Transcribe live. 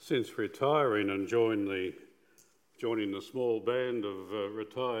Since retiring and joining the small band of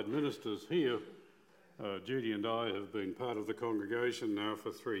retired ministers here, Judy and I have been part of the congregation now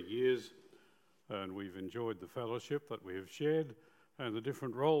for 3 years, and we've enjoyed the fellowship that we have shared and the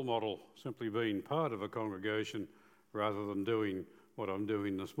different role model, simply being part of a congregation rather than doing what I'm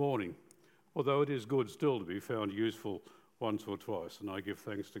doing this morning. Although it is good still to be found useful once or twice, and I give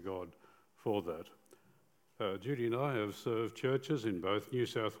thanks to God for that. Judy and I have served churches in both New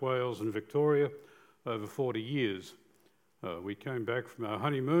South Wales and Victoria over 40 years. We came back from our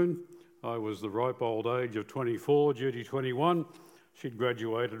honeymoon. I was the ripe old age of 24, Judy 21. She'd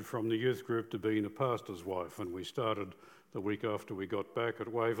graduated from the youth group to being a pastor's wife, and we started the week after we got back at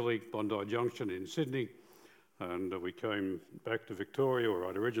Waverley, Bondi Junction in Sydney, and we came back to Victoria, where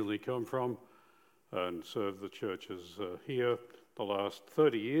I'd originally come from, and served the churches here the last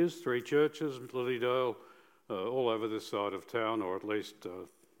 30 years, 3 churches, Lilydale, all over this side of town, or at least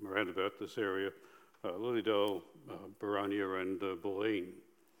around about this area, Lilydale, Boronia and Bulleen.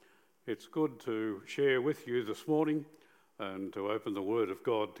 It's good to share with you this morning and to open the Word of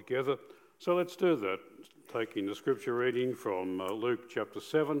God together. So let's do that, taking the scripture reading from Luke chapter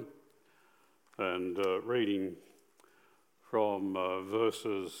 7 and reading from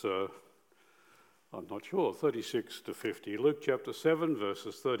verses, 36 to 50. Luke chapter 7,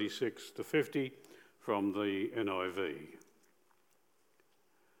 verses 36 to 50 from the NIV.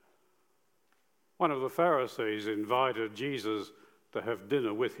 One of the Pharisees invited Jesus to have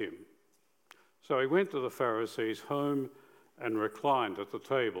dinner with him. So he went to the Pharisee's home and reclined at the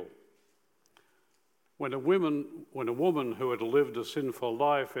table. When a woman who had lived a sinful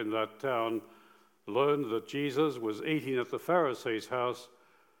life in that town learned that Jesus was eating at the Pharisee's house,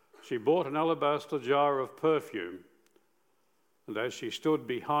 she bought an alabaster jar of perfume, and as she stood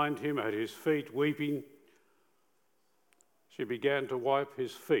behind him at his feet weeping, she began to wipe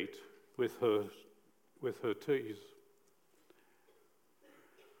his feet with her tears.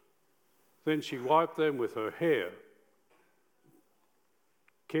 Then she wiped them with her hair,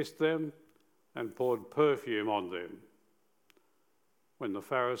 kissed them, and poured perfume on them. When the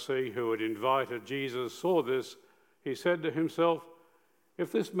Pharisee who had invited Jesus saw this, he said to himself,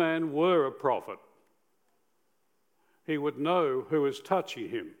 "If this man were a prophet, he would know who is touching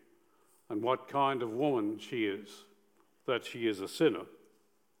him and what kind of woman she is, that she is a sinner."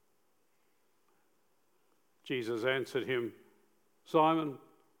 Jesus answered him, "Simon,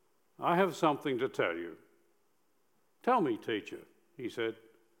 I have something to tell you." "Tell me, teacher," he said.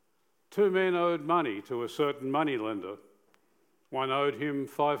 2 men owed money to a certain moneylender. One owed him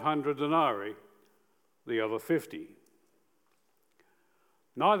 500 denarii, the other 50.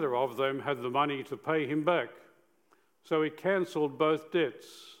 Neither of them had the money to pay him back, so he cancelled both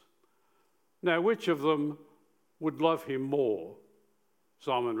debts. Now, which of them would love him more?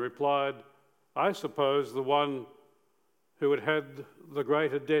 Simon replied, "I suppose the one who had had the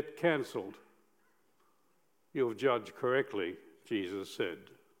greater debt cancelled." "You have judged correctly," Jesus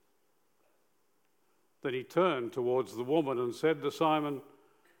said. Then he turned towards the woman and said to Simon,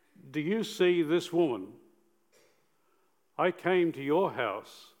 "Do you see this woman? I came to your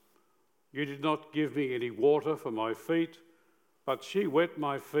house. You did not give me any water for my feet, but she wet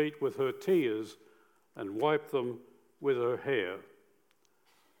my feet with her tears and wiped them with her hair.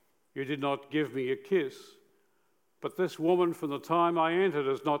 You did not give me a kiss, but this woman from the time I entered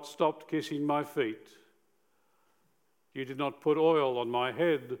has not stopped kissing my feet. You did not put oil on my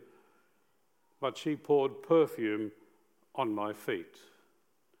head, but she poured perfume on my feet.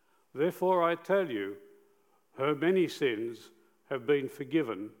 Therefore I tell you, her many sins have been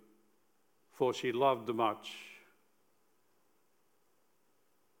forgiven, for she loved much.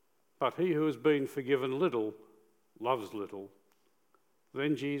 But he who has been forgiven little loves little."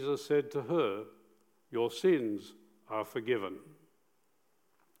 Then Jesus said to her, "Your sins are forgiven."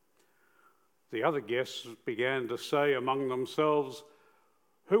 The other guests began to say among themselves,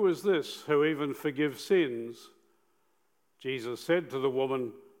 "Who is this who even forgives sins?" Jesus said to the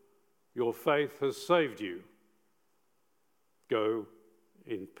woman, "Your faith has saved you. Go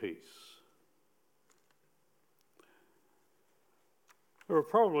in peace." There are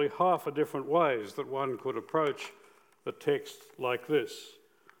probably half a different ways that one could approach a text like this.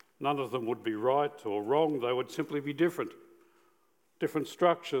 None of them would be right or wrong, they would simply be different. Different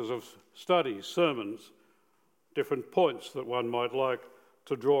structures of studies, sermons, different points that one might like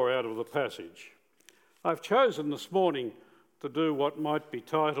to draw out of the passage. I've chosen this morning to do what might be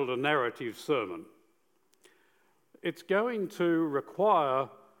titled a narrative sermon. It's going to require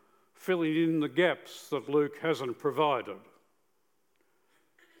filling in the gaps that Luke hasn't provided.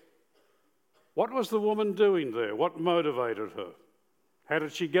 What was the woman doing there? What motivated her? How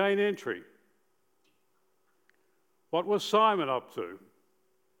did she gain entry? What was Simon up to?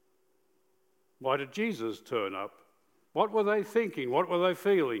 Why did Jesus turn up? What were they thinking? What were they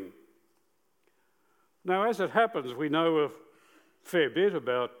feeling? Now, as it happens, we know a fair bit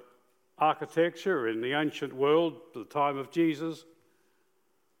about architecture in the ancient world at the time of Jesus.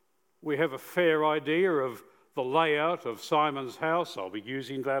 We have a fair idea of the layout of Simon's house. I'll be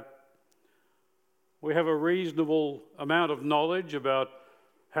using that. We have a reasonable amount of knowledge about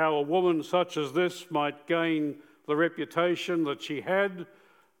how a woman such as this might gain the reputation that she had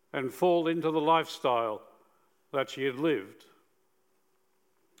and fall into the lifestyle that she had lived.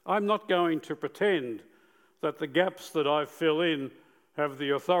 I'm not going to pretend that the gaps that I fill in have the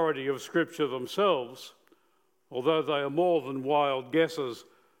authority of Scripture themselves, although they are more than wild guesses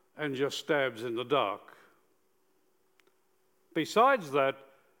and just stabs in the dark. Besides that,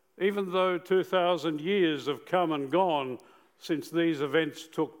 even though 2,000 years have come and gone since these events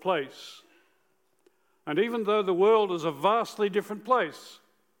took place, and even though the world is a vastly different place,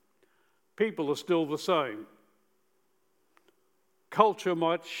 people are still the same. Culture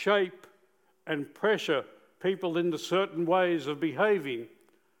might shape and pressure people into certain ways of behaving,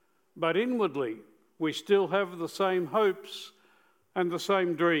 but inwardly we still have the same hopes and the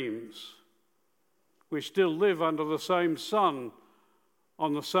same dreams. We still live under the same sun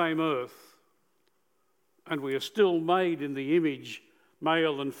on the same earth, and we are still made in the image,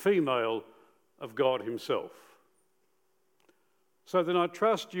 male and female, of God Himself. So then I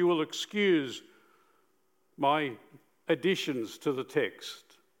trust you will excuse my additions to the text.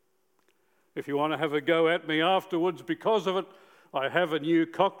 If you want to have a go at me afterwards because of it, I have a new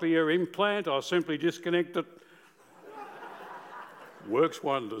cochlear implant. I'll simply disconnect it. Works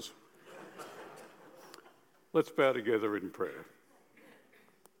wonders. Let's bow together in prayer.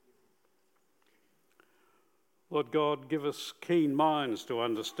 Lord God, give us keen minds to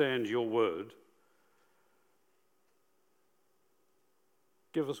understand your word.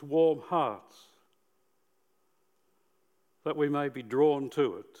 Give us warm hearts that we may be drawn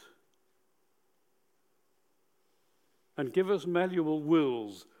to it. And give us malleable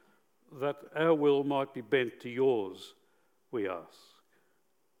wills that our will might be bent to yours, we ask.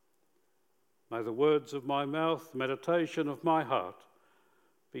 May the words of my mouth, meditation of my heart,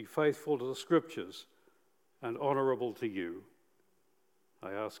 be faithful to the Scriptures and honourable to you.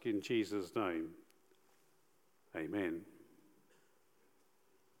 I ask in Jesus' name. Amen.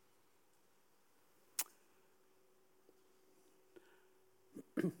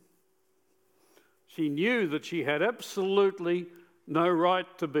 She knew that she had absolutely no right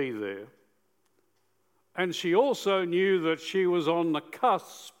to be there. And she also knew that she was on the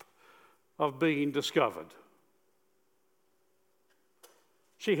cusp of being discovered.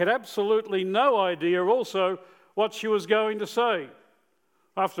 She had absolutely no idea also what she was going to say.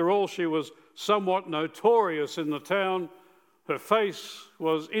 After all, she was somewhat notorious in the town. Her face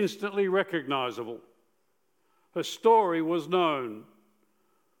was instantly recognisable. Her story was known.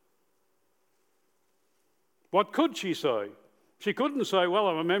 What could she say? She couldn't say, well,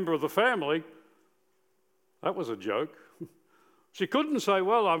 I'm a member of the family. That was a joke. She couldn't say,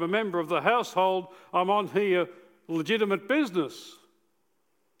 well, I'm a member of the household. I'm on here legitimate business.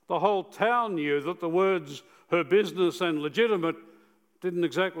 The whole town knew that the words her business and legitimate didn't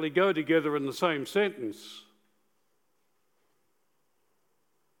exactly go together in the same sentence.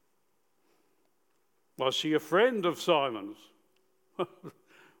 Was she a friend of Simon's?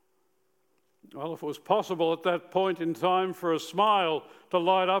 Well, if it was possible at that point in time for a smile to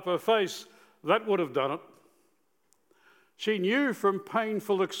light up her face, that would have done it. She knew from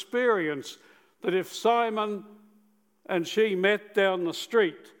painful experience that if Simon and she met down the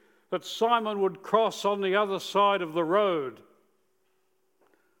street, that Simon would cross on the other side of the road.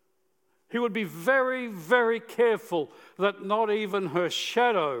 He would be very, very careful that not even her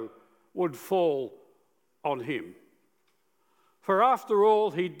shadow would fall on him. For after all,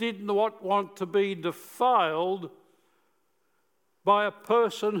 he did not want to be defiled by a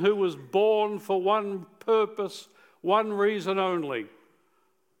person who was born for one purpose, one reason only,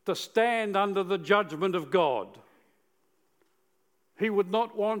 to stand under the judgment of God. He would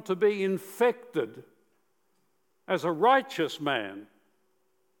not want to be infected as a righteous man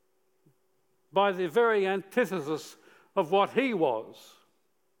by the very antithesis of what he was,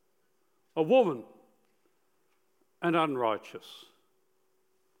 a woman and unrighteous.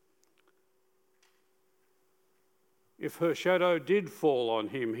 If her shadow did fall on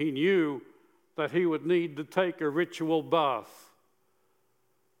him, he knew that he would need to take a ritual bath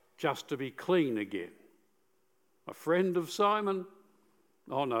just to be clean again. A friend of Simon?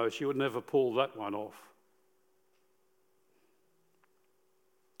 Oh no, she would never pull that one off.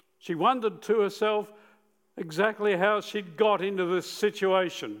 She wondered to herself exactly how she'd got into this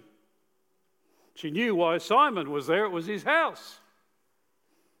situation. She knew why Simon was there. It was his house.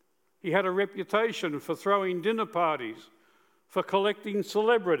 He had a reputation for throwing dinner parties, for collecting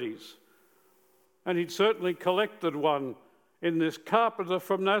celebrities. And he'd certainly collected one in this carpenter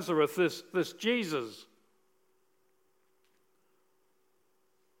from Nazareth, this Jesus.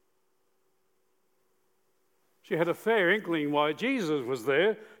 She had a fair inkling why Jesus was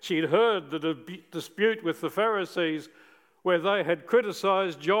there. She'd heard the dispute with the Pharisees where they had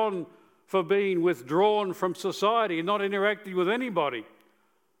criticised John for being withdrawn from society and not interacting with anybody.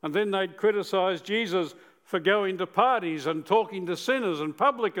 And then they'd criticised Jesus for going to parties and talking to sinners and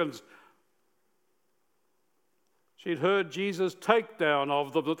publicans. She'd heard Jesus' takedown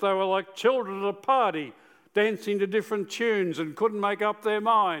of them, that they were like children at a party, dancing to different tunes and couldn't make up their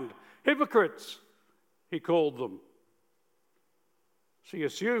mind. Hypocrites, he called them. She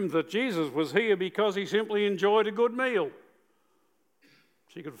assumed that Jesus was here because he simply enjoyed a good meal.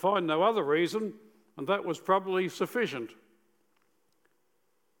 She could find no other reason, and that was probably sufficient.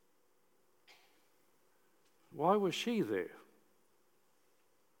 Why was she there?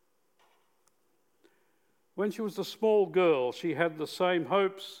 When she was a small girl, she had the same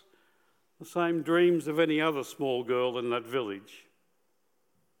hopes, the same dreams of any other small girl in that village.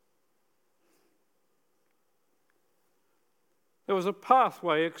 There was a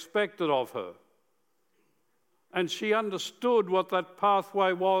pathway expected of her, and she understood what that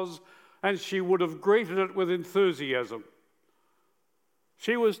pathway was, and she would have greeted it with enthusiasm.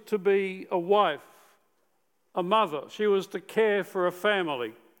 She was to be a wife, a mother. She was to care for a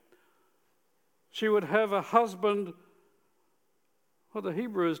family. She would have a husband. Well, the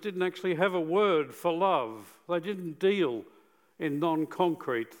Hebrews didn't actually have a word for love. They didn't deal in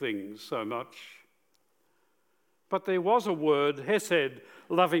non-concrete things so much. But there was a word, hesed,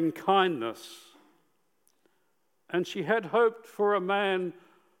 loving kindness. And she had hoped for a man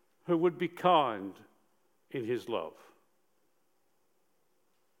who would be kind in his love.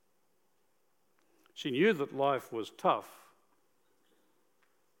 She knew that life was tough.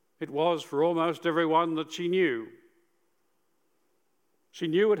 It was for almost everyone that she knew. She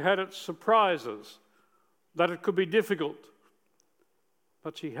knew it had its surprises, that it could be difficult,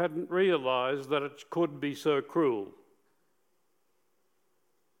 but she hadn't realised that it could be so cruel.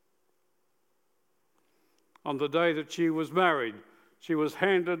 On the day that she was married, she was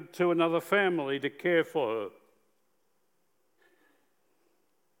handed to another family to care for her.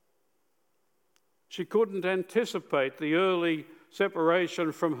 She couldn't anticipate the early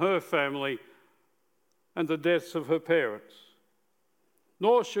separation from her family and the deaths of her parents.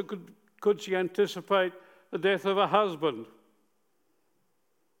 Nor could she anticipate the death of her husband.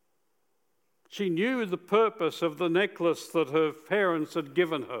 She knew the purpose of the necklace that her parents had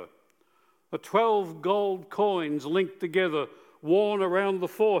given her. The 12 gold coins linked together, worn around the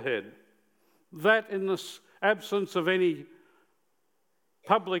forehead. That, in the absence of any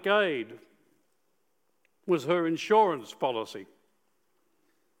public aid, was her insurance policy.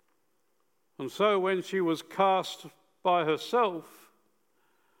 And so when she was cast by herself,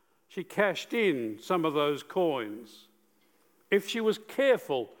 she cashed in some of those coins. If she was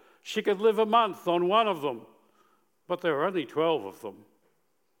careful, she could live a month on one of them, but there were only 12 of them.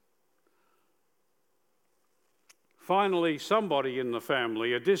 Finally, somebody in the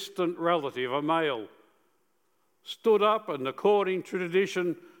family, a distant relative, a male, stood up and, according to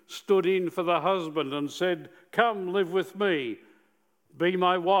tradition, stood in for the husband and said, "Come live with me. Be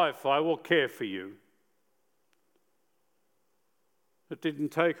my wife, I will care for you." It didn't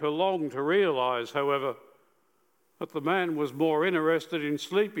take her long to realise, however, that the man was more interested in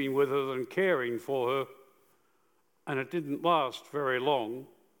sleeping with her than caring for her, and it didn't last very long.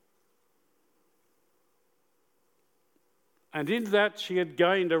 And in that she had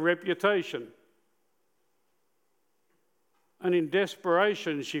gained a reputation. And in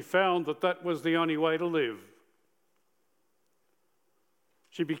desperation she found that that was the only way to live.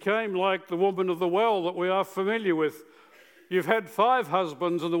 She became like the woman of the well that we are familiar with. You've had 5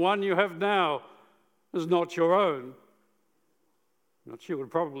 husbands and the one you have now is not your own. And she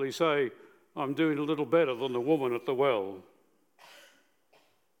would probably say, "I'm doing a little better than the woman at the well."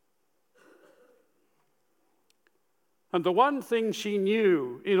 And the one thing she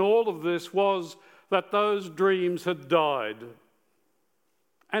knew in all of this was that those dreams had died,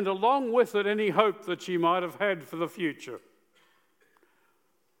 and along with it any hope that she might have had for the future.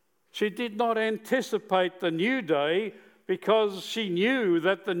 She did not anticipate the new day because she knew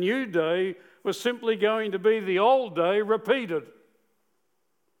that the new day was simply going to be the old day repeated.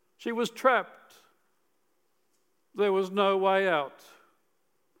 She was trapped. There was no way out.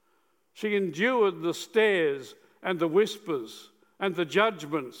 She endured the stares and the whispers and the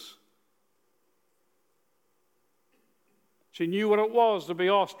judgments. She knew what it was to be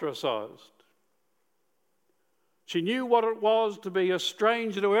ostracised. She knew what it was to be a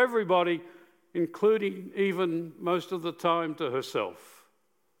stranger to everybody, including even most of the time to herself.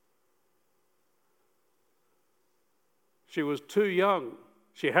 She was too young.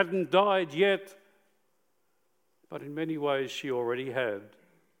 She hadn't died yet, but in many ways she already had.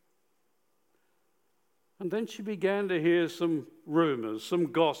 And then she began to hear some rumours,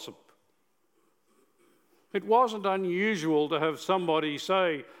 some gossip. It wasn't unusual to have somebody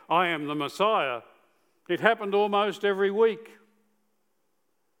say, "I am the Messiah." It happened almost every week.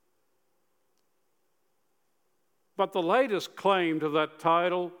 But the latest claim to that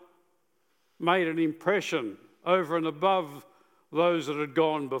title made an impression over and above those that had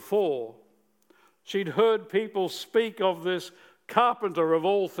gone before. She'd heard people speak of this carpenter of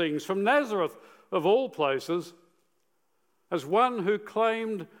all things, from Nazareth of all places, as one who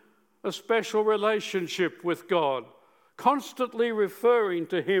claimed a special relationship with God, constantly referring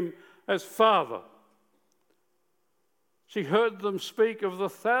to him as Father. She heard them speak of the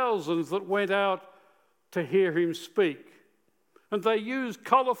thousands that went out to hear him speak. And they used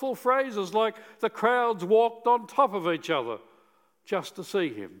colourful phrases like the crowds walked on top of each other just to see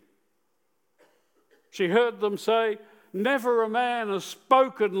him. She heard them say, "Never a man has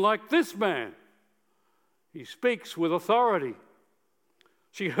spoken like this man. He speaks with authority."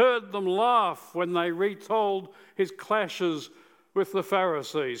 She heard them laugh when they retold his clashes with the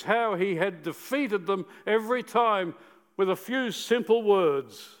Pharisees, how he had defeated them every time with a few simple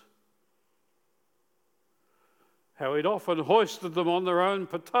words, how he'd often hoisted them on their own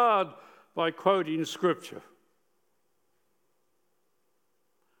petard by quoting Scripture,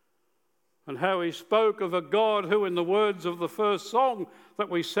 and how he spoke of a God who, in the words of the first song that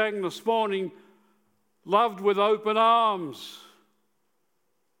we sang this morning, loved with open arms.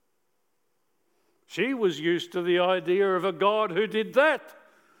 She was used to the idea of a God who did that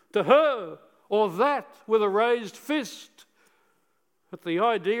to her, or that with a raised fist. But the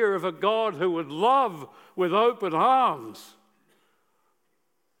idea of a God who would love with open arms,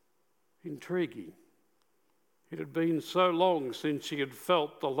 intriguing. It had been so long since she had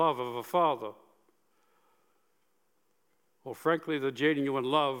felt the love of a father, or frankly the genuine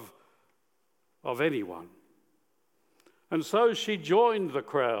love of anyone. And so she joined the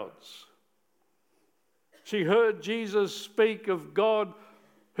crowds. She heard Jesus speak of God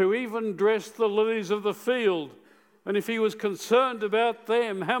who even dressed the lilies of the field. And if he was concerned about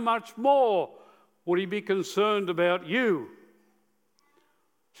them, how much more would he be concerned about you?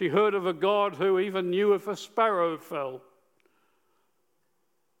 She heard of a God who even knew if a sparrow fell,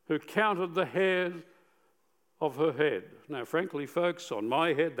 who counted the hairs of her head. Now, frankly, folks, on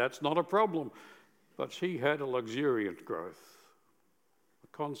my head, that's not a problem. But she had a luxuriant growth. The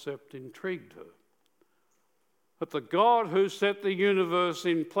concept intrigued her. But the God who set the universe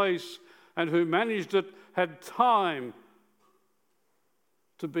in place and who managed it had time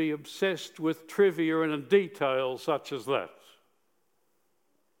to be obsessed with trivia and a detail such as that.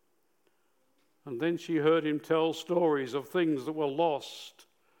 And then she heard him tell stories of things that were lost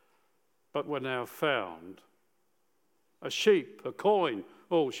but were now found. A sheep, a coin.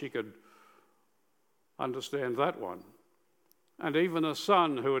 Oh, she could understand that one. And even a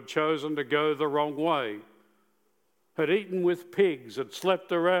son who had chosen to go the wrong way, had eaten with pigs, had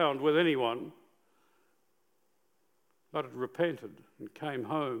slept around with anyone, but had repented and came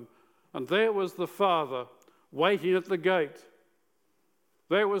home. And there was the father waiting at the gate.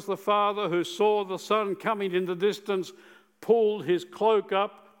 There was the father who saw the son coming in the distance, pulled his cloak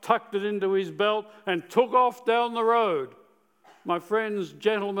up, tucked it into his belt, and took off down the road. My friends,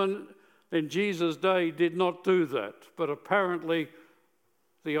 gentlemen, in Jesus' day did not do that, but apparently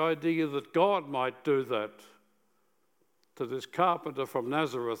the idea that God might do that to this carpenter from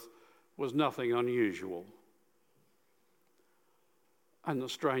Nazareth was nothing unusual. And the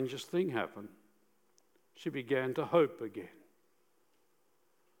strangest thing happened. She began to hope again.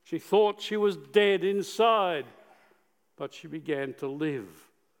 She thought she was dead inside, but she began to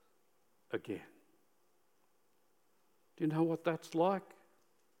live again. Do you know what that's like?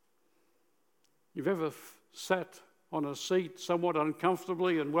 You've ever sat on a seat somewhat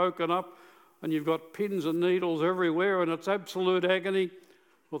uncomfortably and woken up and you've got pins and needles everywhere and it's absolute agony?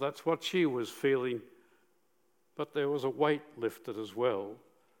 Well, that's what she was feeling. But there was a weight lifted as well.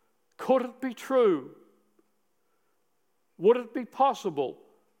 Could it be true? Would it be possible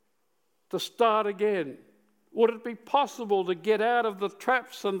to start again? Would it be possible to get out of the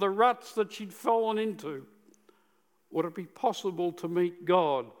traps and the ruts that she'd fallen into? Would it be possible to meet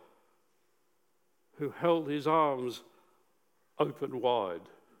God who held his arms open wide.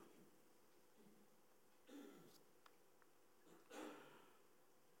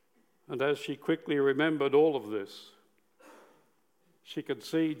 And as she quickly remembered all of this, she could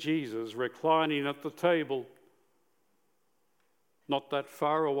see Jesus reclining at the table, not that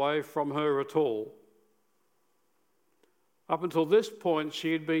far away from her at all. Up until this point,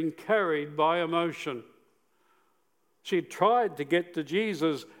 she had been carried by emotion. She had tried to get to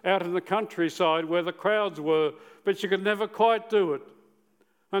Jesus out in the countryside where the crowds were, but she could never quite do it.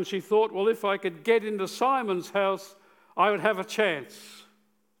 And she thought, well, if I could get into Simon's house, I would have a chance.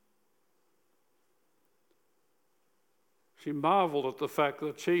 She marveled at the fact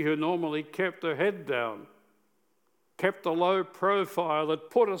that she, who normally kept her head down, kept a low profile, had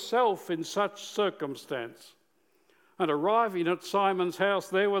put herself in such circumstance. And arriving at Simon's house,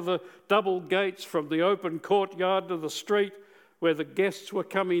 there were the double gates from the open courtyard to the street where the guests were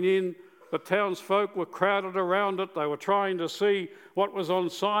coming in. The townsfolk were crowded around it. They were trying to see what was on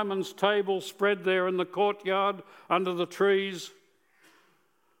Simon's table spread there in the courtyard under the trees.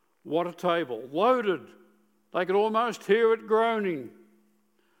 What a table, loaded. They could almost hear it groaning.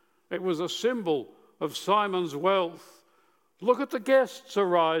 It was a symbol of Simon's wealth. Look at the guests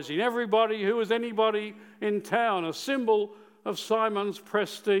arising, everybody who was anybody in town, a symbol of Simon's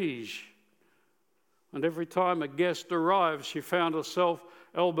prestige. And every time a guest arrived, she found herself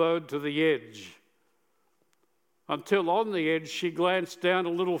elbowed to the edge. Until on the edge, she glanced down a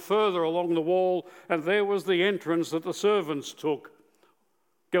little further along the wall, and there was the entrance that the servants took,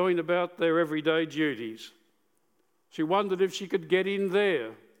 going about their everyday duties. She wondered if she could get in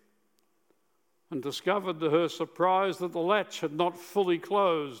there, and discovered to her surprise that the latch had not fully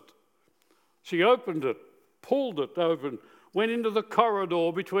closed. She opened it, pulled it open, went into the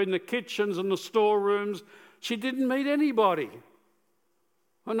corridor between the kitchens and the storerooms. She didn't meet anybody.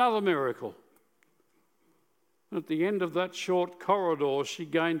 Another miracle. At the end of that short corridor, she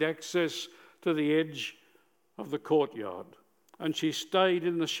gained access to the edge of the courtyard, and she stayed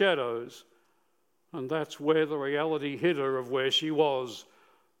in the shadows. And that's where the reality hit her of where she was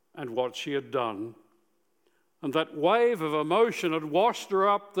and what she had done. And that wave of emotion had washed her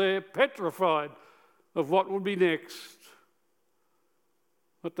up there, petrified of what would be next.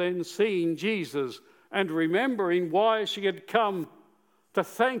 But then seeing Jesus and remembering why she had come to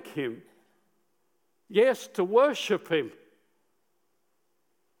thank him, yes, to worship him,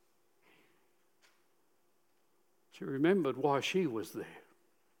 she remembered why she was there.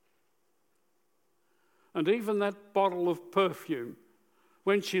 And even that bottle of perfume,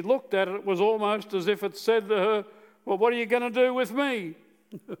 when she looked at it, it was almost as if it said to her, well, what are you going to do with me?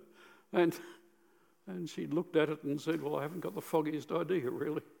 and she looked at it and said, well, I haven't got the foggiest idea,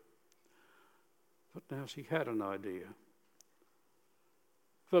 really. But now she had an idea.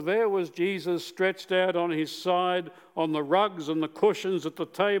 For there was Jesus stretched out on his side on the rugs and the cushions at the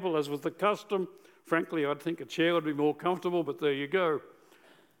table, as was the custom. Frankly, I'd think a chair would be more comfortable, but there you go.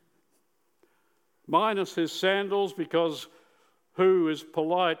 Minus his sandals, because who is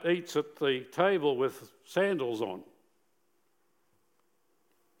polite eats at the table with sandals on?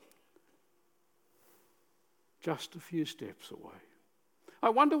 Just a few steps away. I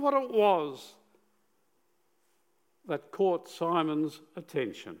wonder what it was that caught Simon's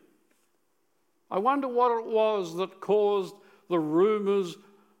attention. I wonder what it was that caused the rumours,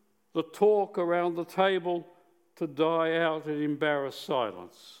 the talk around the table to die out in embarrassed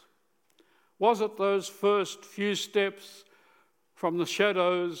silence. Was it those first few steps from the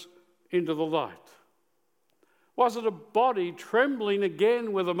shadows into the light? Was it a body trembling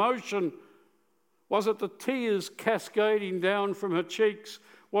again with emotion? Was it the tears cascading down from her cheeks?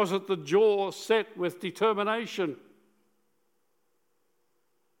 Was it the jaw set with determination?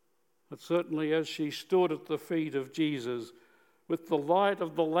 But certainly as she stood at the feet of Jesus, with the light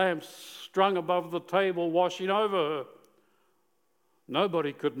of the lamps strung above the table washing over her,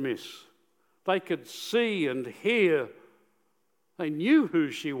 nobody could miss. They could see and hear. They knew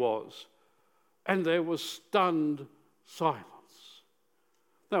who she was. And there was stunned silence.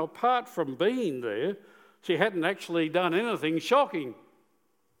 Now, apart from being there, she hadn't actually done anything shocking.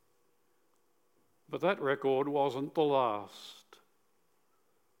 But that record wasn't the last.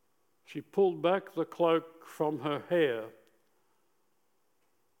 She pulled back the cloak from her hair.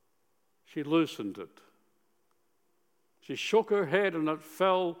 She loosened it. She shook her head and it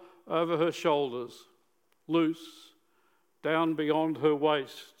fell over her shoulders, loose, down beyond her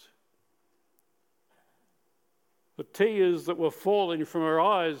waist. The tears that were falling from her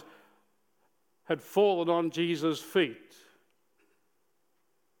eyes had fallen on Jesus' feet.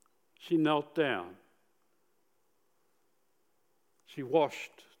 She knelt down. She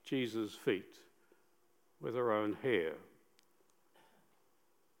washed Jesus' feet with her own hair.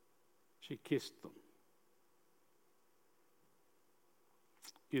 She kissed them.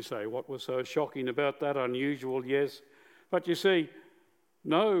 You say, what was so shocking about that? Unusual, yes. But you see,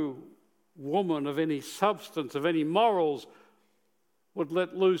 no woman of any substance, of any morals, would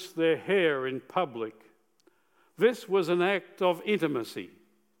let loose their hair in public. This was an act of intimacy.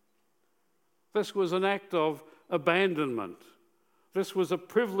 This was an act of abandonment. This was a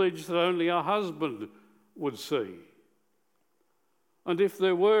privilege that only a husband would see. And if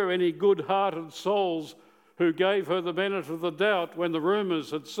there were any good-hearted souls who gave her the benefit of the doubt when the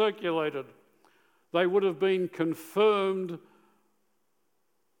rumours had circulated, they would have been confirmed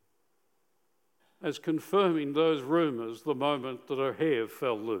as confirming those rumours the moment that her hair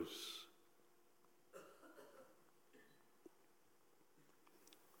fell loose.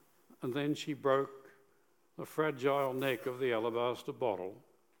 And then she broke the fragile neck of the alabaster bottle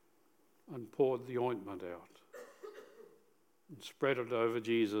and poured the ointment out and spread it over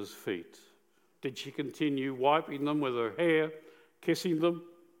Jesus' feet. Did she continue wiping them with her hair, kissing them?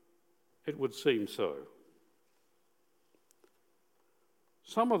 It would seem so.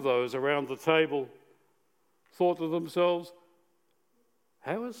 Some of those around the table thought to themselves,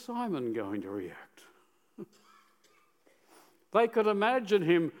 how is Simon going to react? They could imagine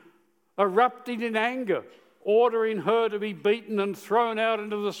him erupting in anger, ordering her to be beaten and thrown out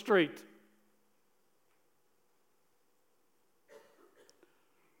into the street.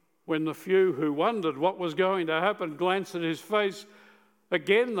 When the few who wondered what was going to happen glanced at his face,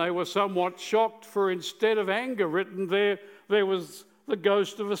 again they were somewhat shocked, for instead of anger written there was the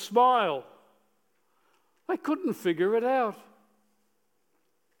ghost of a smile. They couldn't figure it out.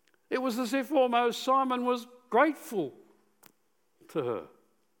 It was as if almost Simon was grateful to her.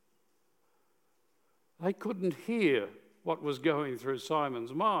 They couldn't hear what was going through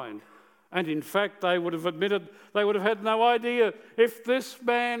Simon's mind. And in fact, they would have admitted they would have had no idea if this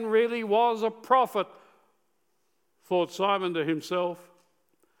man really was a prophet, thought Simon to himself.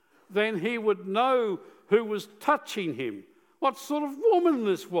 Then he would know who was touching him, what sort of woman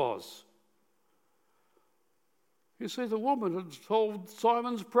this was. You see, the woman had solved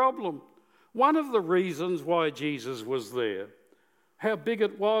Simon's problem. One of the reasons why Jesus was there, how big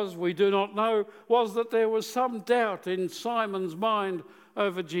it was, we do not know, was that there was some doubt in Simon's mind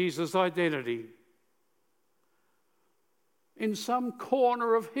over Jesus' identity. In some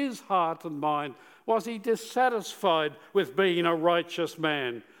corner of his heart and mind, was he dissatisfied with being a righteous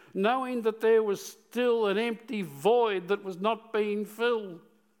man, knowing that there was still an empty void that was not being filled?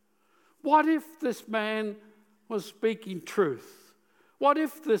 What if this man was speaking truth? What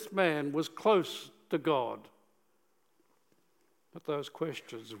if this man was close to God? But those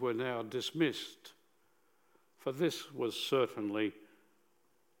questions were now dismissed, for this was certainly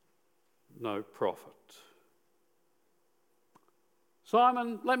no prophet.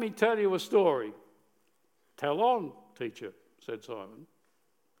 Simon, let me tell you a story. Tell on, teacher, said Simon.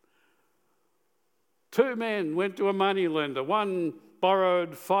 2 men went to a moneylender. One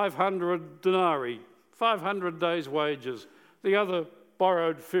borrowed 500 denarii, 500 days' wages. The other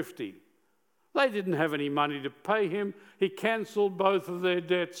borrowed 50. They didn't have any money to pay him. He cancelled both of their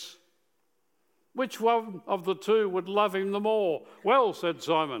debts. Which one of the two would love him the more? Well, said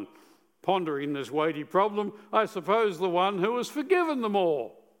Simon, pondering this weighty problem, I suppose the one who was forgiven the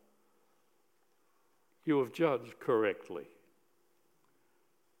more. You have judged correctly.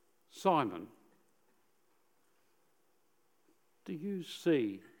 Simon, do you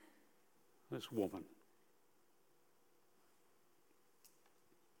see this woman?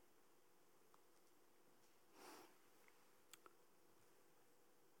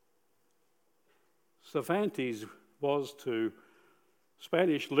 Cervantes was to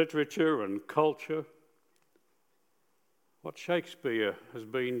Spanish literature and culture what Shakespeare has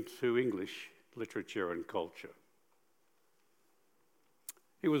been to English literature and culture.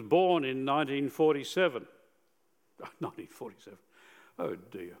 He was born in 1947. 1947. Oh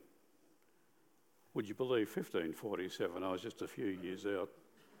dear. Would you believe 1547? I was just a few years out.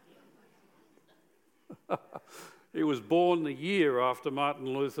 He was born the year after Martin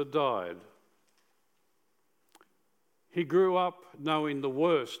Luther died. He grew up knowing the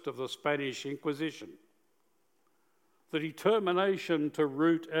worst of the Spanish Inquisition, the determination to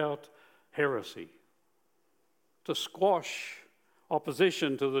root out heresy, to squash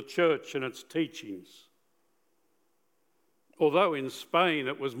opposition to the church and its teachings. Although in Spain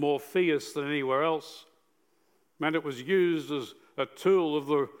it was more fierce than anywhere else, and it was used as a tool of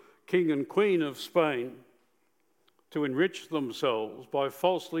the king and queen of Spain to enrich themselves by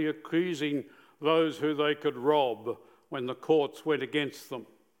falsely accusing those who they could rob when the courts went against them.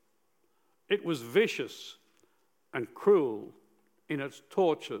 It was vicious and cruel in its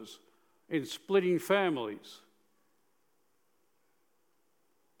tortures, in splitting families.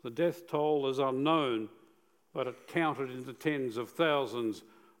 The death toll is unknown, but it counted in the tens of thousands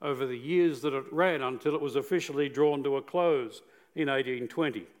over the years that it ran until it was officially drawn to a close in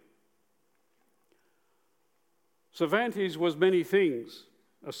 1820. Cervantes was many things: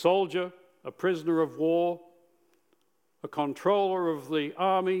 a soldier, a prisoner of war, a controller of the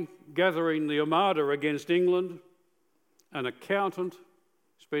army gathering the Armada against England, an accountant,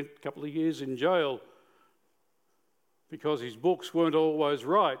 spent a couple of years in jail because his books weren't always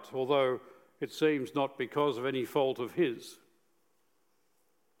right, although it seems not because of any fault of his.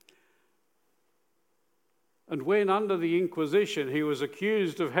 And when under the Inquisition he was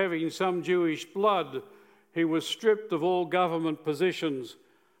accused of having some Jewish blood, he was stripped of all government positions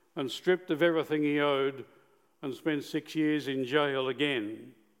and stripped of everything he owed and spent 6 years in jail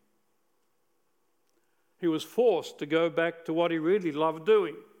again. He was forced to go back to what he really loved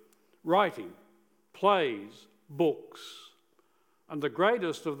doing: writing, plays, books. And the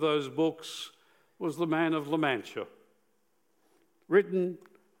greatest of those books was The Man of La Mancha, written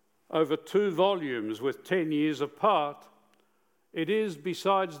over 2 volumes with 10 years apart. It is,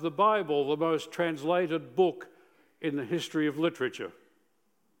 besides the Bible, the most translated book in the history of literature.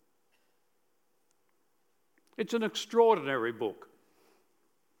 It's an extraordinary book.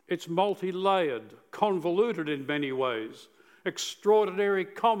 It's multi-layered, convoluted in many ways, extraordinary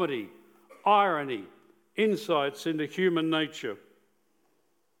comedy, irony, insights into human nature.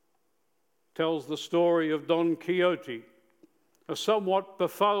 Tells the story of Don Quixote, a somewhat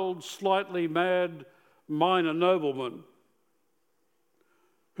befooled, slightly mad minor nobleman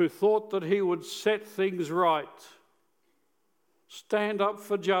who thought that he would set things right, stand up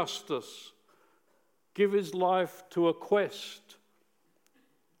for justice, give his life to a quest.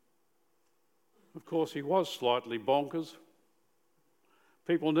 Of course, he was slightly bonkers.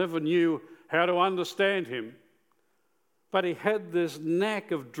 People never knew how to understand him, but he had this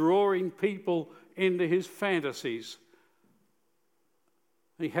knack of drawing people into his fantasies.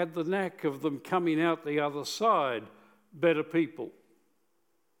 He had the knack of them coming out the other side better people.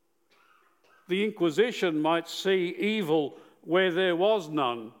 The Inquisition might see evil where there was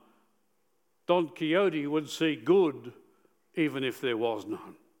none. Don Quixote would see good even if there was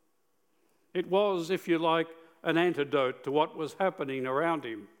none. It was, if you like, an antidote to what was happening around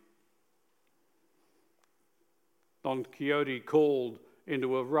him. Don Quixote called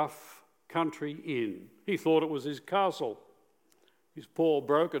into a rough country inn. He thought it was his castle. His poor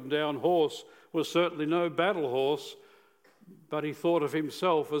broken down horse was certainly no battle horse, but he thought of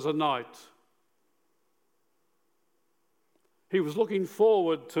himself as a knight. He was looking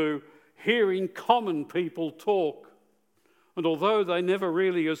forward to hearing common people talk, and although they never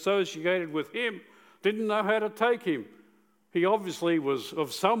really associated with him, didn't know how to take him. He obviously was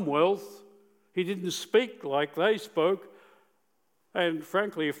of some wealth. He didn't speak like they spoke, and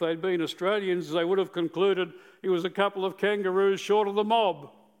frankly, if they'd been Australians, they would have concluded he was a couple of kangaroos short of the mob.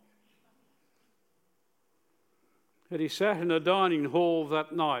 Yet he sat in a dining hall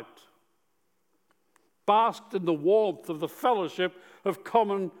that night, basked in the warmth of the fellowship of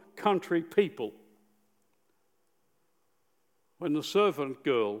common country people, when the servant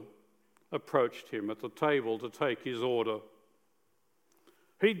girl approached him at the table to take his order.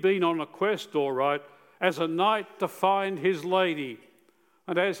 He'd been on a quest, all right, as a knight to find his lady,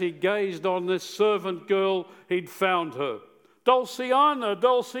 and as he gazed on this servant girl, he'd found her. Dulciana,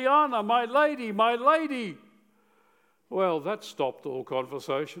 Dulciana, my lady, my lady. Well, that stopped all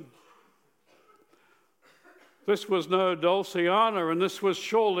conversation. This was no Dulciana, and this was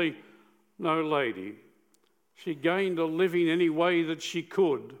surely no lady. She gained a living any way that she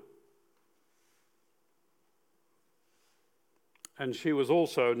could. And she was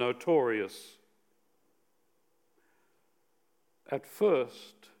also notorious. At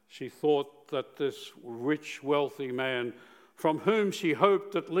first, she thought that this rich, wealthy man, from whom she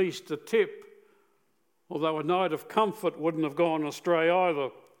hoped at least a tip, although a night of comfort wouldn't have gone astray either,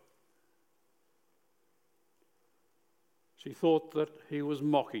 she thought that he was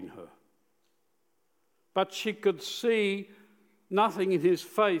mocking her. But she could see nothing in his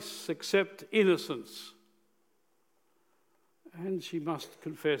face except innocence. And she must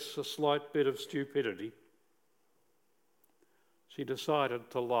confess a slight bit of stupidity. She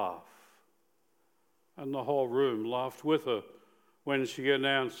decided to laugh, and the whole room laughed with her when she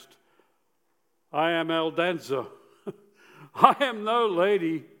announced, "I am Aldanza. I am no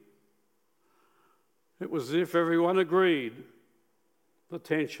lady." It was as if everyone agreed. The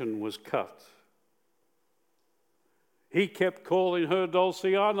tension was cut. He kept calling her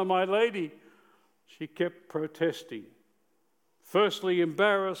Dulciana, my lady. She kept protesting. Firstly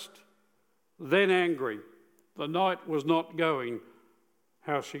embarrassed, then angry. The night was not going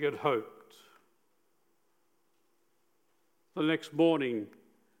how she had hoped. The next morning,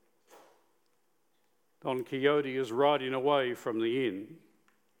 Don Quixote is riding away from the inn,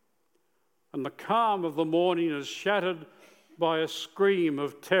 and the calm of the morning is shattered by a scream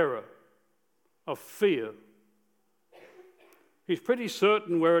of terror, of fear. He's pretty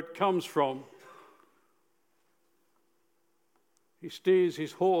certain where it comes from. He steers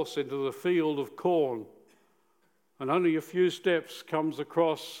his horse into the field of corn, and only a few steps comes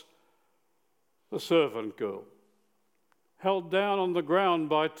across the servant girl, held down on the ground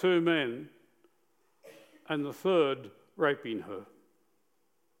by two men, and the third raping her.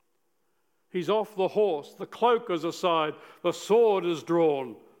 He's off the horse, the cloak is aside, the sword is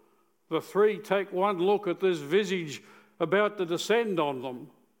drawn. The three take one look at this visage about to descend on them,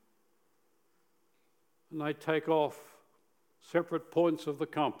 and they take off separate points of the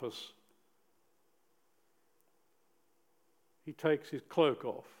compass. He takes his cloak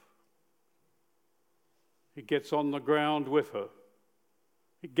off. He gets on the ground with her.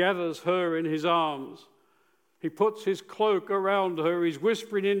 He gathers her in his arms. He puts his cloak around her. He's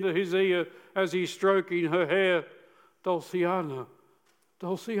whispering into his ear as he's stroking her hair, "Dulciana,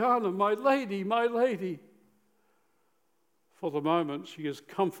 Dulciana, my lady, my lady." For the moment, she is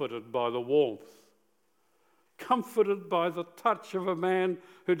comforted by the warmth, comforted by the touch of a man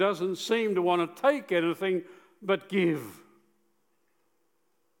who doesn't seem to want to take anything but give.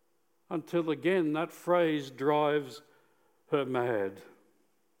 Until again that phrase drives her mad.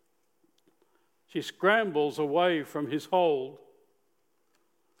 She scrambles away from his hold.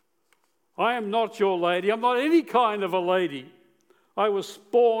 "I am not your lady. I'm not any kind of a lady. I was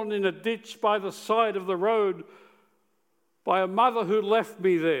spawned in a ditch by the side of the road by a mother who left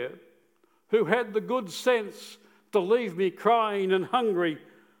me there, who had the good sense to leave me crying and hungry.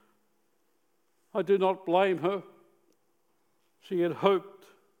 I do not blame her. She had hoped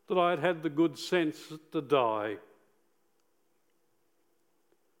that I had had the good sense to die."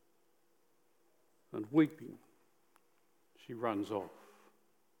 And weeping, she runs off.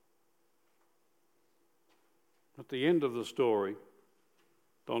 At the end of the story,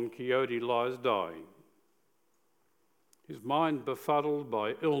 Don Quixote lies dying, his mind befuddled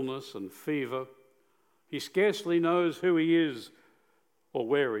by illness and fever. He scarcely knows who he is or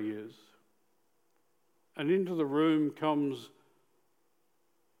where he is. And into the room comes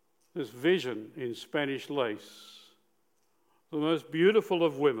this vision in Spanish lace, the most beautiful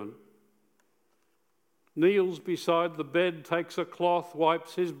of women, kneels beside the bed, takes a cloth,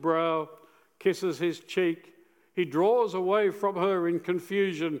 wipes his brow, kisses his cheek. He draws away from her in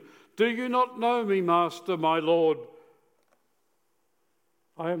confusion. "Do you not know me, master, my lord?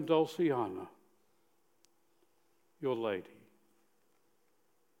 I am Dulciana, your lady."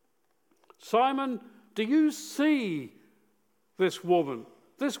 "Simon, do you see this woman?"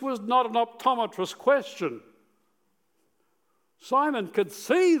 This was not an optometrist question. Simon could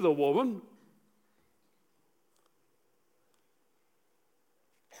see the woman.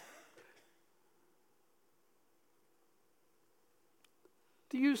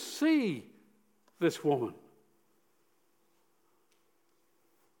 "Do you see this woman?"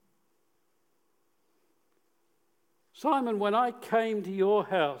 "Simon, when I came to your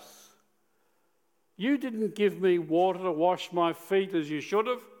house, you didn't give me water to wash my feet as you should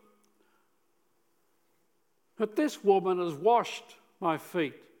have. But this woman has washed my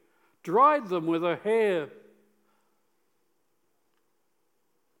feet, dried them with her hair.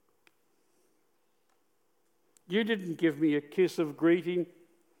 You didn't give me a kiss of greeting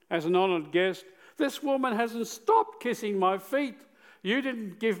as an honoured guest. This woman hasn't stopped kissing my feet. You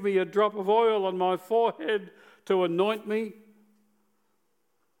didn't give me a drop of oil on my forehead to anoint me.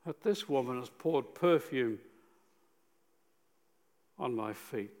 But this woman has poured perfume on my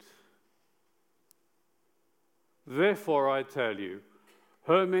feet. Therefore, I tell you,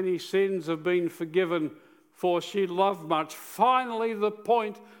 her many sins have been forgiven, for she loved much." Finally, the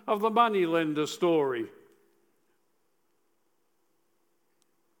point of the moneylender story.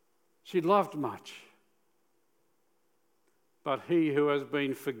 She loved much. But he who has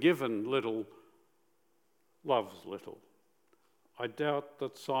been forgiven little loves little. I doubt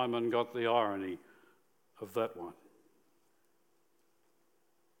that Simon got the irony of that one.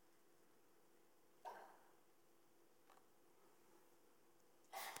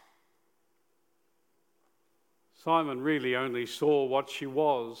 Simon really only saw what she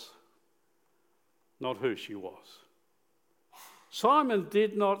was, not who she was. Simon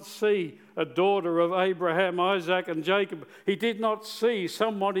did not see a daughter of Abraham, Isaac and Jacob. He did not see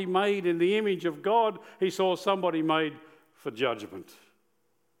somebody made in the image of God. He saw somebody made for judgment.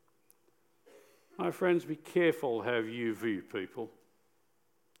 My friends, be careful how you view people.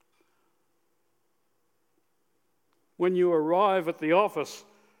 When you arrive at the office,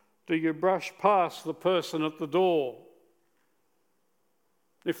 do you brush past the person at the door?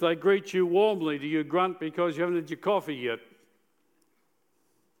 If they greet you warmly, do you grunt because you haven't had your coffee yet?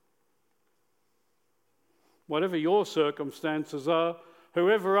 Whatever your circumstances are,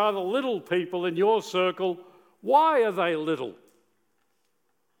 whoever are the little people in your circle, why are they little?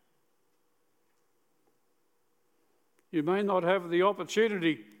 You may not have the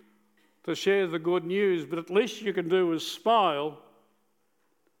opportunity to share the good news, but at least you can do is smile,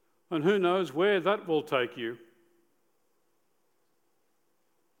 and who knows where that will take you.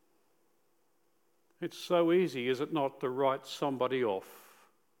 It's so easy, is it not, to write somebody off?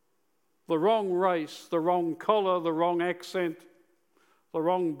 The wrong race, the wrong colour, the wrong accent, the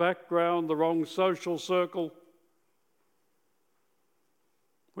wrong background, the wrong social circle.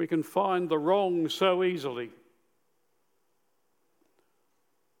 We can find the wrong so easily.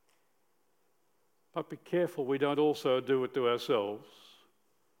 But be careful we don't also do it to ourselves.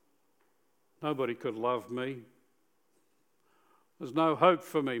 Nobody could love me. There's no hope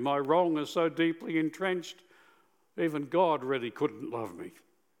for me. My wrong is so deeply entrenched, even God really couldn't love me.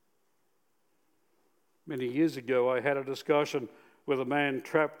 Many years ago, I had a discussion with a man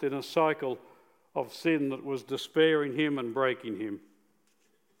trapped in a cycle of sin that was despairing him and breaking him.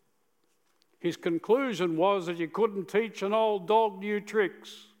 His conclusion was that you couldn't teach an old dog new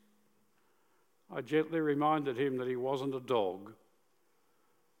tricks. I gently reminded him that he wasn't a dog.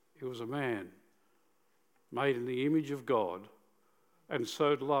 He was a man made in the image of God and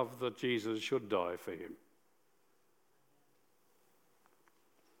so loved that Jesus should die for him.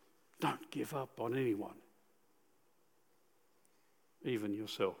 Don't give up on anyone, even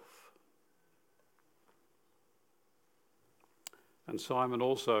yourself. And Simon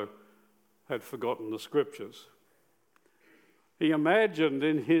also had forgotten the scriptures. He imagined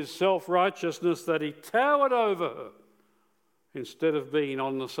in his self-righteousness that he towered over her instead of being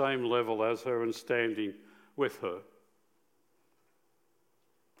on the same level as her and standing with her.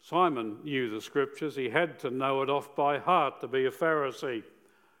 Simon knew the scriptures. He had to know it off by heart to be a Pharisee.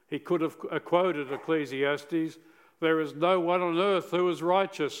 He could have quoted Ecclesiastes, "There is no one on earth who is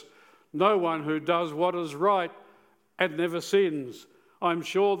righteous, no one who does what is right and never sins." I'm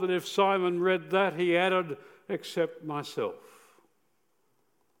sure that if Simon read that, he added, "except myself."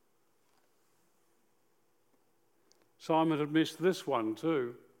 Simon had missed this one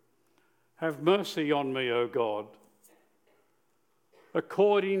too. "Have mercy on me, O God,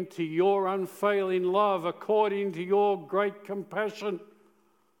 according to your unfailing love, according to your great compassion."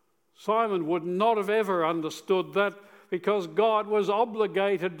 Simon would not have ever understood that because God was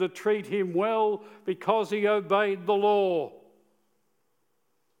obligated to treat him well because he obeyed the law.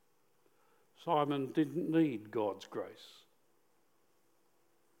 Simon didn't need God's grace.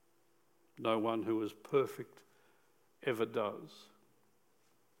 No one who is perfect ever does.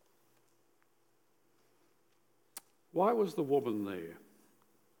 Why was the woman there?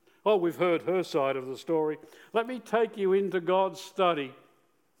 Oh, we've heard her side of the story. Let me take you into God's study.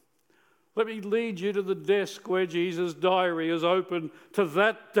 Let me lead you to the desk where Jesus' diary is open to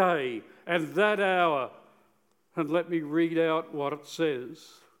that day and that hour, and let me read out what it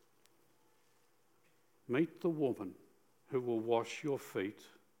says. Meet the woman who will wash your feet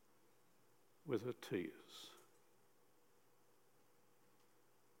with her tears.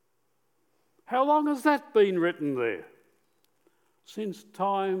 How long has that been written there? Since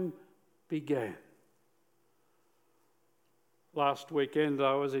time began. Last weekend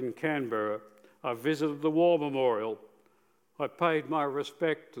I was in Canberra. I visited the War Memorial. I paid my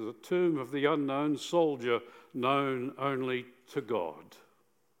respect to the tomb of the unknown soldier known only to God.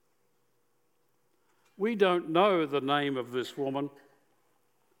 We don't know the name of this woman.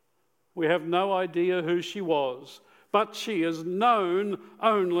 We have no idea who she was, but she is known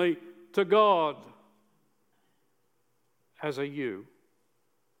only to God. As are you.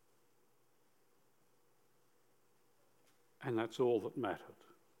 And that's all that mattered.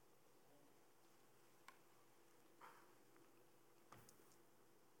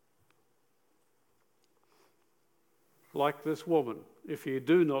 Like this woman, if you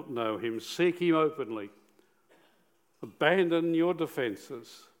do not know him, seek him openly. Abandon your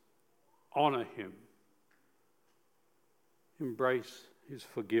defences. Honour him. Embrace his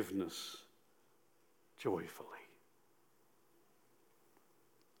forgiveness joyfully.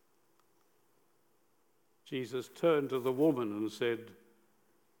 Jesus turned to the woman and said,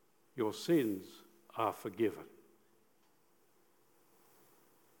 "Your sins are forgiven.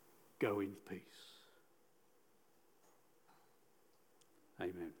 Go in peace."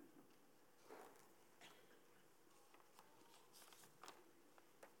 Amen.